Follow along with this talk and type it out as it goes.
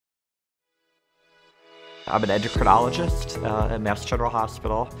I'm an endocrinologist at Mass General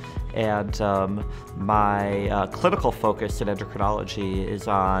Hospital, and my clinical focus in endocrinology is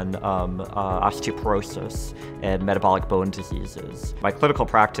on osteoporosis and metabolic bone diseases. My clinical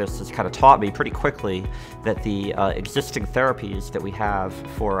practice has kind of taught me pretty quickly that the existing therapies that we have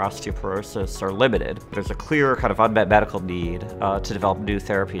for osteoporosis are limited. There's a clear kind of unmet medical need to develop new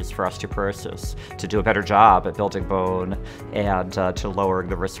therapies for osteoporosis, to do a better job at building bone and to lowering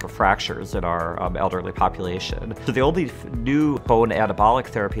the risk of fractures in our elderly population. So the only new bone anabolic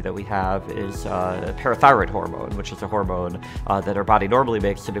therapy that we have is parathyroid hormone, which is a hormone that our body normally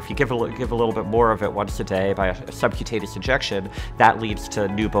makes, and if you give a little bit more of it once a day by a subcutaneous injection, that leads to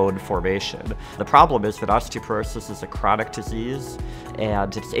new bone formation. The problem is that osteoporosis is a chronic disease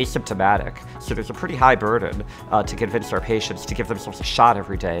and it's asymptomatic, so there's a pretty high burden to convince our patients to give themselves a shot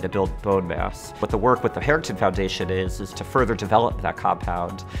every day to build bone mass. What the work with the Harrington Foundation is to further develop that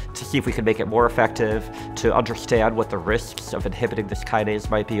compound, to see if we can make it more effective, to understand what the risks of inhibiting this kinase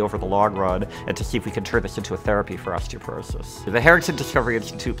might be over the long run, and to see if we can turn this into a therapy for osteoporosis. The Harrington Discovery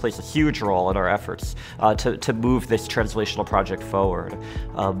Institute plays a huge role in our efforts to move this translational project forward.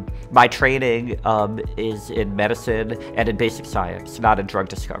 My training is in medicine and in basic science, not in drug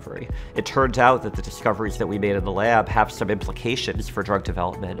discovery. It turned out that the discoveries that we made in the lab have some implications for drug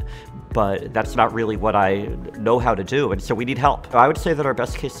development, but that's not really what I know how to do, and so we need help. I would say that our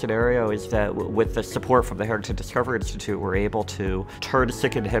best case scenario is that with the support from the Harrington Discovery Institute, we're able to turn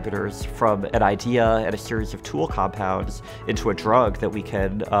SYK inhibitors from an idea and a series of tool compounds into a drug that we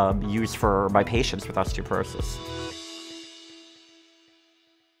can use for my patients with osteoporosis.